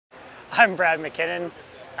I'm Brad McKinnon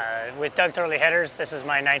with Doug Thorley Headers. This is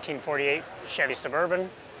my 1948 Chevy Suburban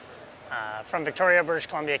from Victoria, British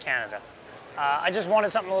Columbia, Canada. I just wanted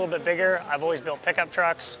something a little bit bigger. I've always built pickup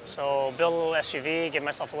trucks, so build a little SUV, give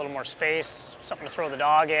myself a little more space, something to throw the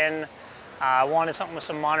dog in. I wanted something with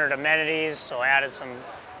some modern amenities, so I added some,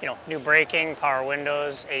 new braking, power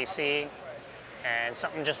windows, AC, and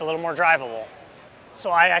something just a little more drivable. So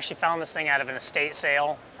I actually found this thing out of an estate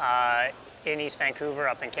sale in East Vancouver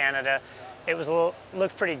up in Canada. It was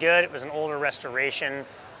looked pretty good. It was an older restoration.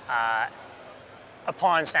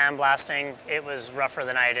 Upon sandblasting, it was rougher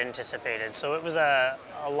than I had anticipated. So it was a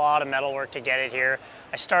lot of metal work to get it here.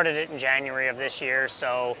 I started it in January of this year,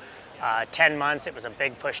 so 10 months. It was a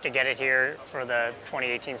big push to get it here for the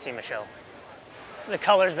 2018 SEMA show. The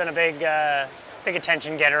color's been a big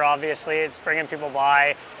attention getter, obviously. It's bringing people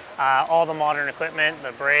by. All the modern equipment,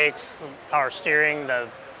 the brakes, power steering, the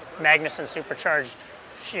Magnuson supercharged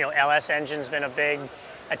LS engine's been a big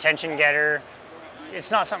attention getter.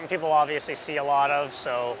 It's not something people obviously see a lot of,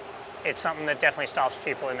 so it's something that definitely stops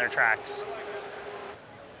people in their tracks.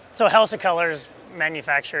 So House of Colors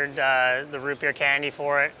manufactured the root beer candy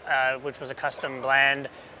for it, which was a custom blend.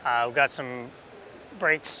 We've got some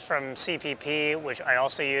brakes from CPP, which I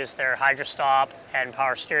also used their Hydrostop and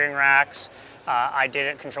power steering racks. I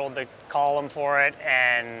controlled the column for it,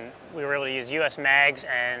 and we were able to use US mags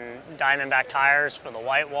and Diamondback tires for the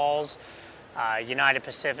white walls. United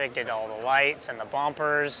Pacific did all the lights and the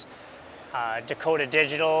bumpers. Dakota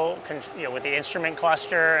Digital, with the instrument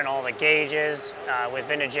cluster and all the gauges, with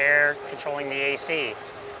Vintage Air controlling the AC.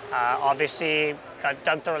 Obviously, got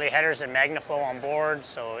Doug Thorley Headers and MagnaFlow on board,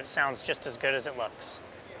 so it sounds just as good as it looks.